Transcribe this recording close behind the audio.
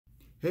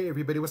Hey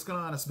everybody, what's going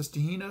on? It's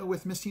Mr. Hino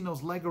with Mr.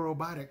 Hino's LEGO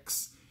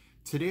Robotics.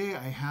 Today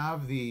I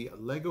have the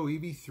LEGO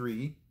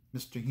EV3,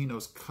 Mr.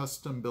 Hino's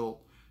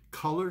custom-built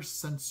color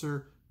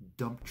sensor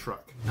dump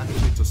truck.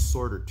 Actually, it's a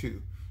sorter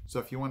too. So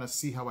if you want to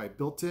see how I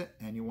built it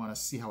and you want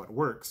to see how it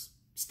works,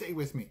 stay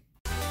with me.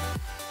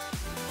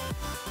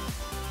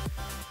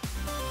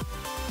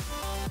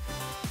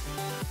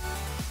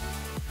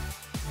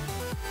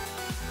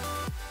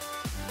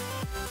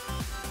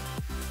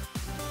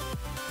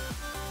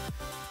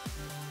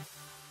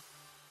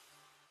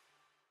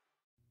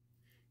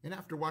 And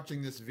after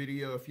watching this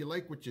video, if you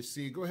like what you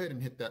see, go ahead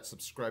and hit that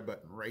subscribe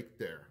button right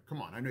there. Come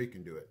on, I know you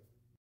can do it.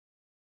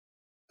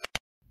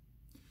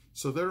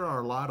 So there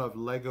are a lot of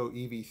LEGO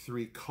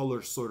EV3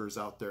 color sorters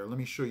out there. Let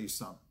me show you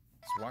some.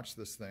 Let's watch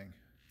this thing.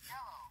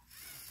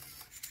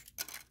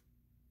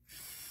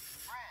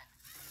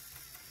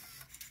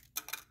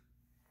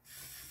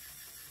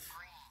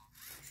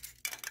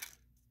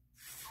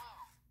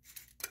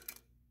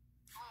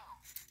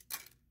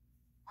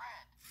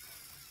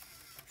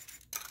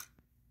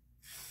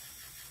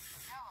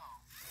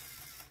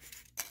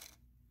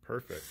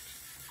 Perfect.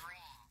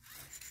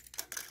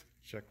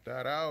 Check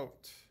that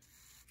out.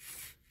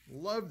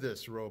 Love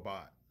this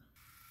robot.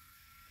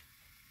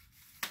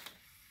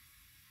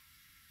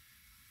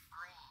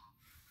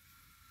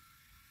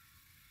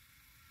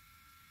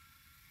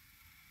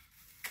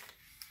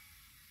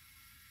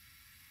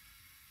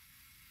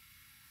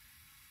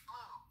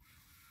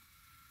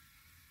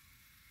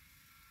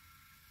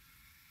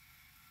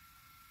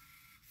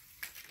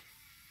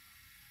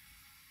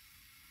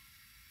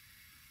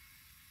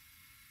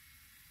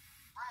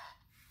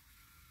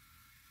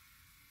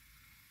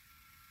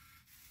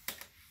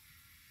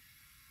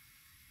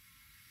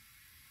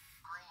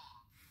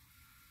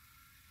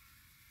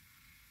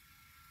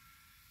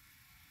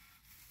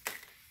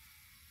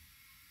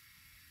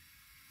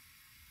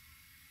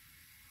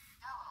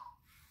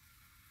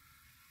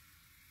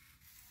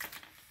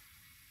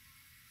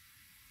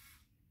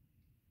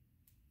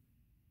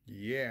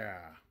 Yeah.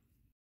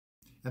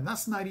 And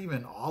that's not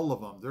even all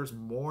of them. There's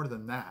more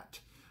than that.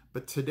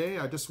 But today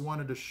I just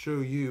wanted to show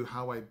you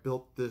how I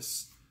built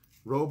this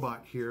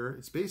robot here.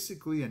 It's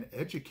basically an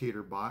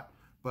Educator bot,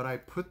 but I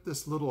put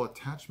this little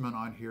attachment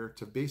on here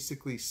to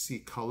basically see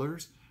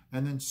colors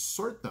and then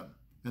sort them.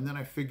 And then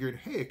I figured,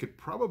 hey, it could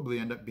probably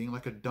end up being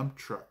like a dump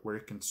truck where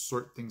it can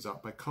sort things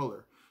out by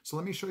color. So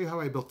let me show you how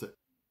I built it.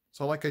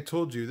 So like I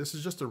told you, this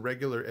is just a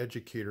regular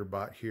Educator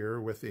bot here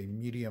with a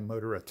medium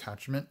motor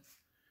attachment.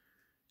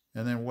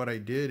 And then what I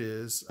did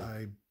is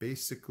I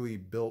basically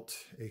built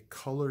a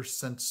color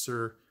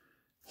sensor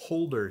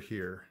holder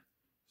here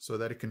so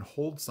that it can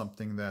hold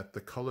something that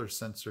the color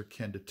sensor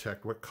can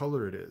detect what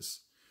color it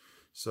is.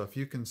 So if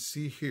you can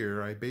see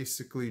here, I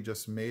basically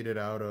just made it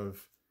out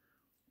of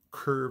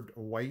curved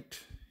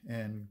white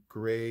and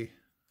gray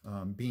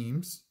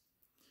beams.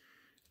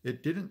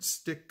 It didn't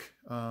stick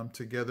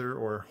together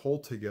or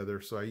hold together,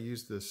 so I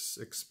used this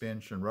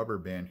expansion rubber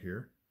band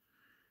here.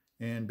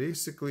 And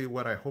basically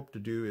what I hope to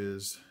do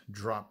is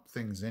drop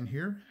things in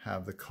here,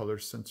 have the color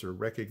sensor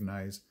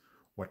recognize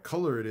what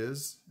color it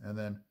is, and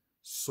then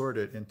sort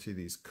it into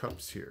these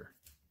cups here.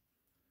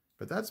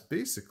 But that's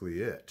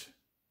basically it.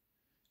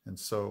 And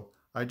so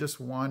I just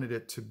wanted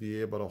it to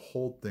be able to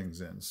hold things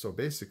in. So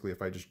basically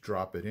if I just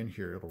drop it in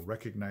here, it'll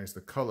recognize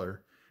the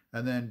color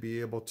and then be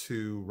able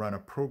to run a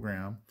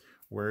program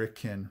where it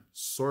can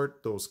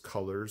sort those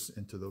colors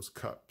into those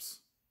cups.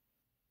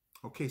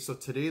 Okay, so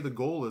today the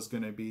goal is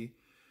going to be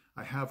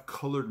I have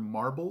colored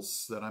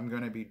marbles that I'm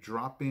going to be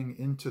dropping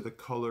into the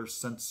color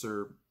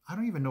sensor. I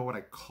don't even know what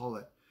I call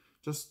it.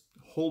 Just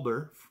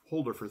holder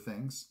for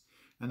things.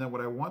 And then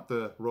what I want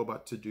the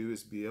robot to do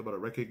is be able to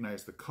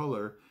recognize the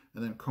color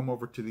and then come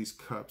over to these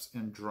cups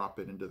and drop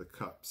it into the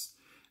cups.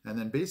 And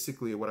then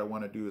basically what I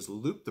want to do is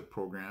loop the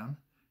program,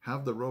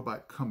 have the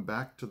robot come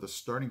back to the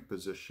starting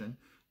position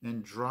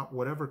and drop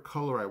whatever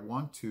color I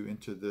want to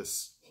into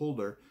this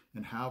holder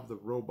and have the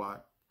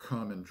robot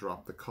come and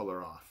drop the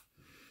color off.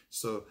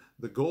 So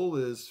the goal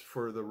is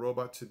for the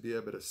robot to be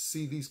able to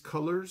see these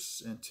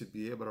colors and to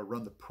be able to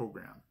run the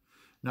program.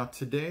 Now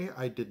today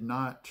I did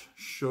not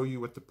show you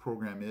what the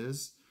program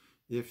is.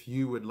 If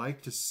you would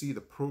like to see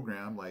the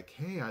program, like,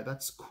 hey,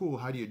 that's cool,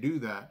 how do you do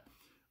that?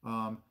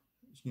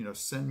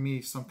 Send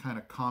me some kind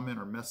of comment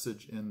or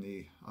message in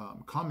the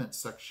comment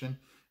section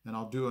and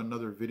I'll do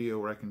another video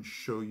where I can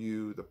show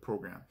you the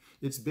program.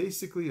 It's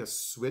basically a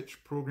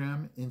switch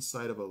program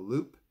inside of a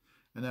loop.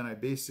 And then I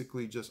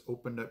basically just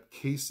opened up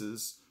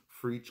cases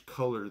for each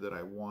color that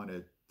I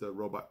wanted the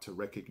robot to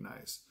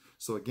recognize.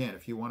 So again,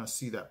 if you want to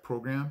see that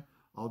program,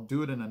 I'll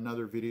do it in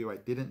another video. I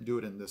didn't do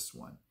it in this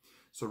one.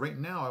 So right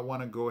now I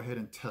want to go ahead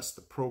and test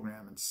the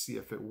program and see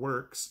if it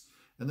works.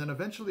 And then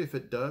eventually if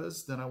it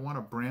does, then I want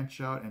to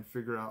branch out and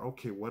figure out,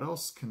 okay, what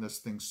else can this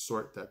thing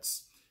sort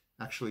that's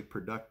actually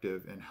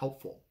productive and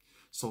helpful?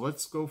 So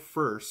let's go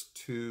first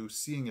to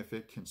seeing if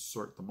it can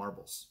sort the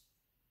marbles.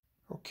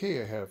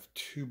 Okay, I have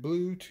 2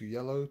 blue, 2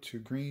 yellow, 2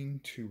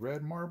 green, 2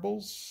 red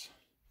marbles.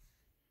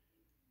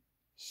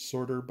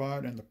 Sorter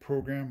bot and the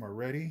program are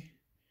ready.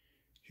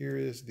 Here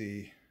is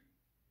the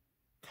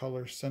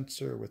color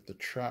sensor with the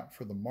trap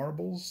for the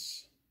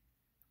marbles.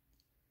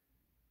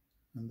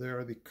 And there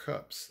are the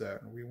cups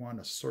that we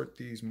want to sort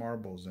these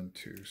marbles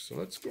into. So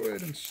let's go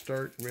ahead and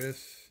start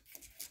with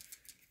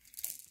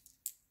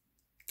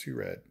 2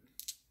 red.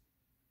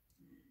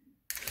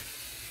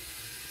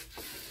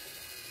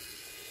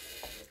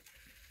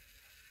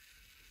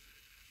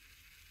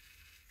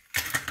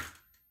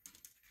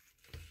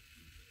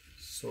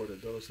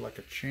 Sorted those like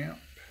a champ.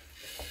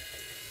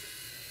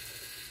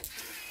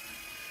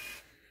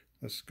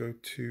 Let's go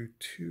to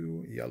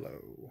 2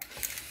 yellow.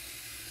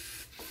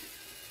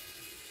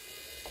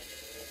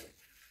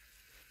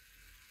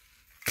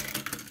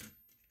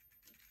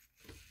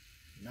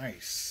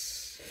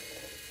 Nice.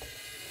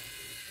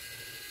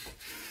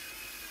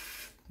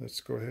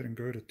 Let's go ahead and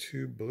go to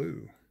 2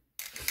 blue.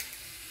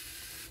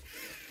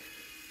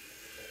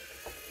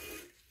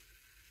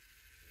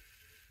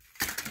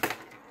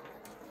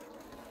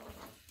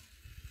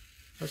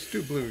 Let's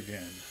do blue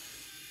again.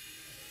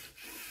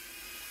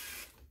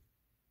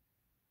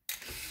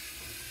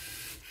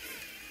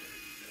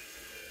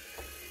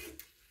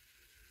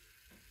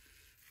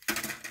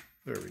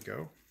 There we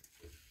go.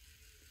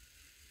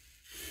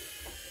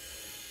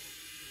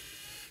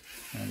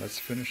 And let's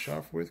finish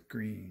off with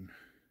green.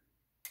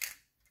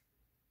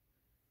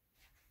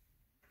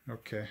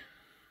 Okay,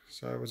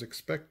 so I was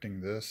expecting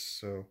this,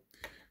 so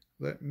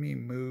let me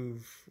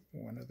move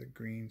one of the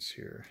greens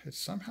here. It's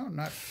somehow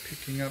not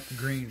picking up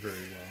green very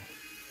well.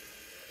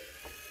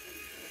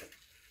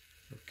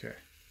 Okay.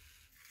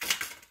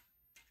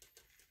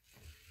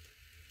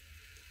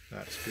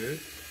 That's good.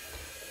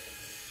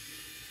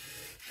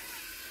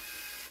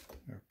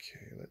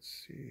 Okay,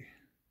 let's see.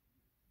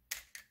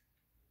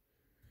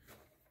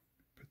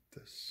 Put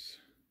this.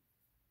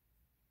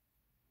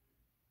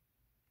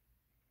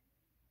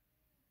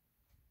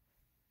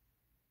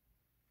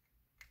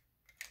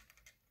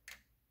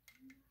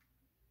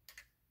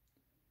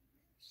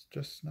 It's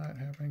just not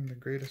having the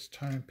greatest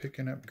time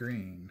picking up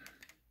green.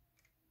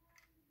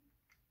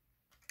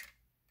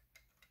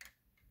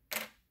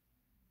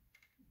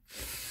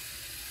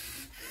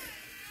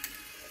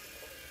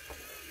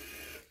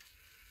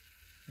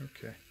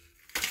 Okay.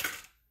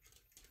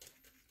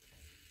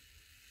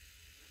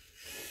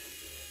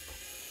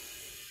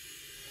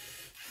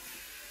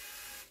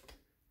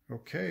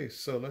 Okay,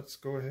 so let's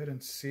go ahead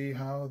and see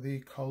how the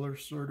color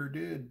sorter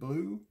did.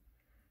 Blue,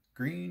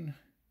 green,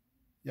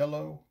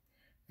 yellow,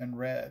 and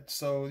red.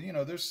 So, you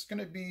know, there's going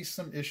to be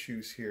some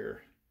issues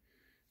here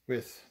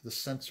with the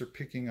sensor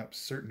picking up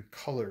certain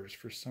colors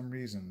for some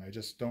reason. I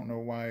just don't know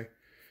why.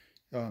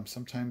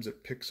 Sometimes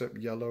it picks up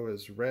yellow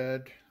as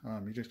red.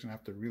 You're just gonna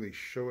have to really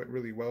show it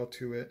really well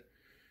to it.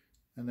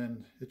 And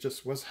then it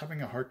just was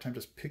having a hard time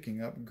just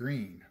picking up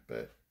green,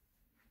 but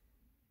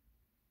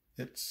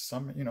it's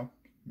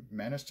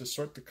managed to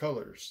sort the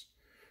colors.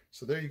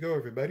 So there you go,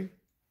 everybody.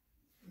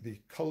 The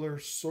color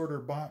sorter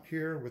bot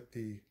here with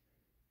the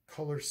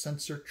color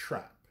sensor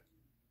trap.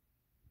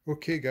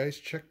 Okay guys,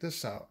 check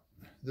this out.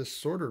 This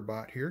sorter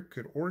bot here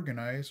could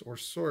organize or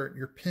sort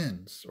your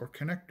pins or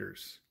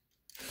connectors.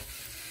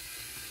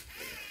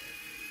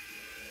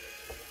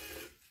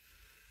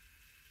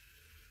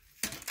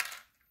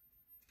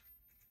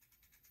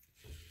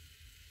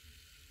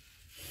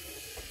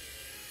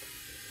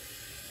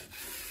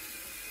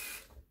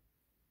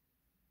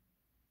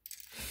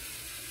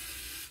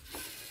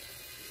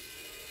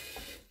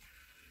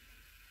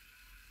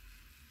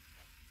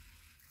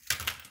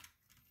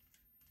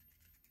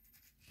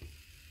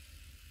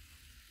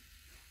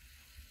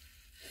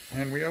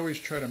 And we always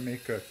try to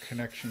make a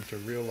connection to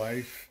real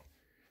life.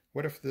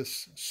 What if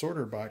this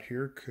sorter bot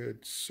here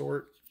could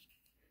sort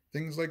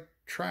things like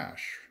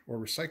trash or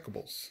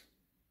recyclables?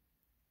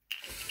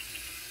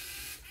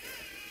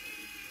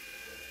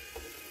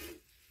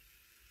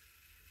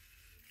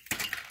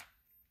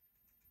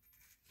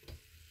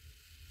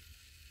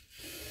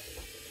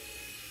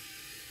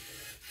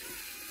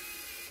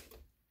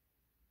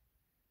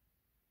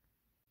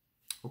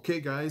 Okay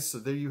guys, so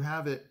there you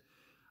have it.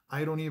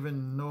 I don't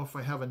even know if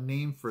I have a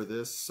name for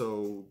this,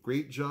 so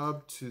great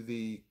job to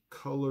the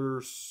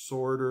color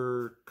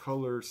sorter,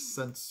 color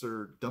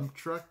sensor dump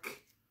truck.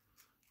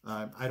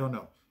 I don't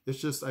know. It's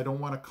just, I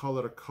don't want to call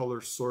it a color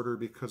sorter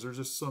because there's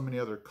just so many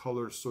other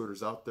color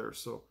sorters out there.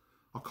 So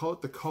I'll call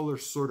it the color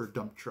sorter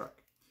dump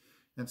truck.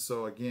 And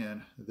so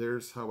again,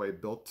 there's how I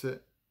built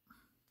it.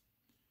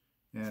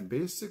 And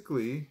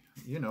basically,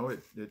 you know,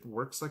 it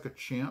works like a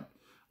champ.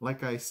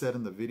 Like I said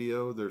in the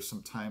video, there's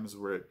some times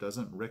where it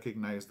doesn't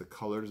recognize the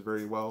colors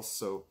very well.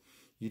 So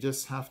you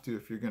just have to,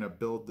 if you're going to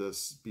build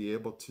this, be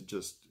able to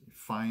just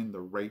find the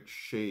right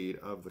shade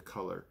of the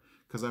color.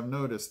 Because I've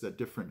noticed that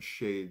different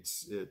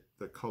shades,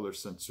 the color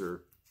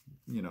sensor,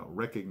 you know,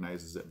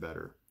 recognizes it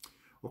better.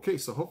 Okay,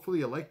 so hopefully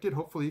you liked it.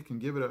 Hopefully you can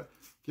give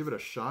it a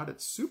shot.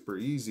 It's super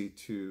easy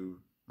to,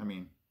 I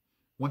mean,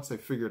 once I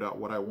figured out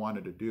what I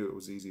wanted to do, it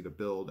was easy to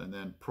build. And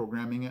then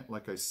programming it,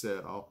 like I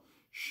said, I'll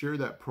share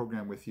that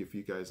program with you if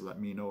you guys let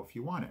me know if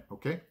you want it,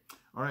 okay?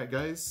 All right,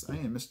 guys, I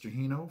am Mr.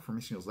 Hino from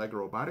Mr. Hino's LEGO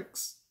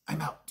Robotics. I'm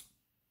out.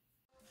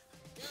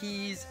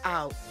 He's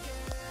out.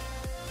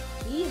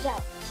 He's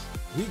out.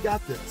 We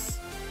got this.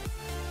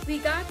 We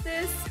got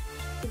this.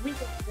 We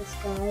got this,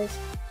 guys.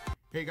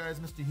 Hey guys,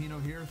 Mr.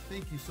 Hino here.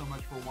 Thank you so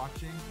much for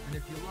watching. And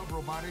if you love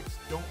robotics,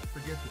 don't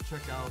forget to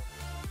check out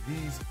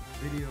these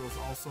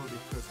videos also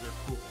because they're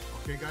cool.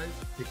 Okay guys,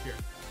 take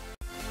care.